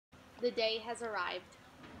The day has arrived.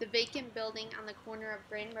 The vacant building on the corner of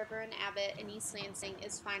Grand River and Abbot in East Lansing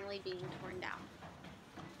is finally being torn down.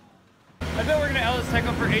 I've been working at Ellis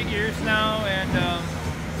Technical for 8 years now, and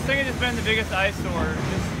this thing has just been the biggest eyesore.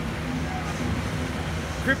 Just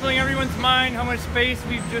crippling everyone's mind how much space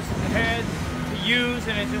we've just had to use,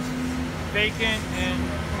 and it's just vacant, and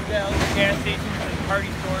we've got all these gas stations and party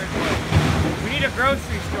stores. But we need a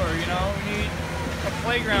grocery store, you know? We need a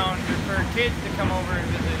playground for kids to come over and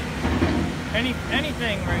visit.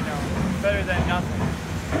 Anything right now is better than nothing.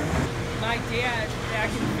 My dad,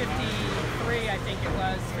 back in '53, I think it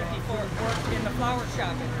was, '54, worked in the flower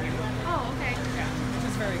shop in here. Oh, okay. Yeah,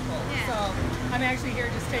 which is very cool. Yeah. So I'm actually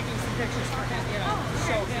here just taking some pictures for him, you know, to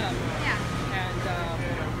show him. Yeah. And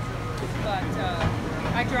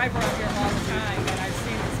I drive around here all the time, and I've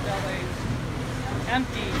seen this building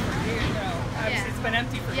empty for years. You know, obviously it's been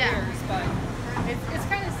empty for years, but it's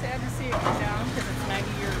kind of sad to see it go down because it's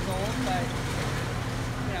 90 years old, but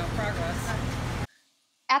you know, progress.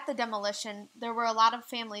 At the demolition, there were a lot of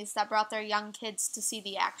families that brought their young kids to see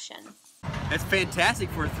the action. It's fantastic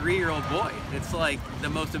for a 3-year-old boy. It's like the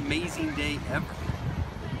most amazing day ever.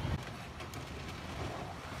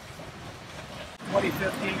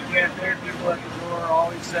 2015 campaign, people at the door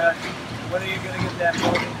always said, when are you going to get that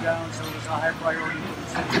building down? So it was a high priority for the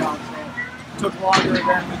city council. It took longer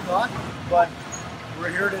than we thought, but we're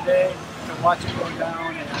here today to watch it go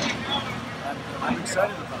down, and I'm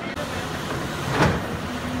excited about it.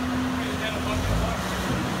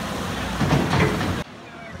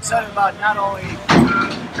 Excited about not only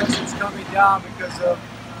because it's coming down, because of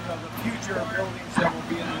the future buildings that will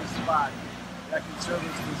be in this spot that can service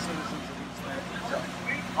the citizens of East Lansing. So,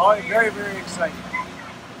 very, very exciting.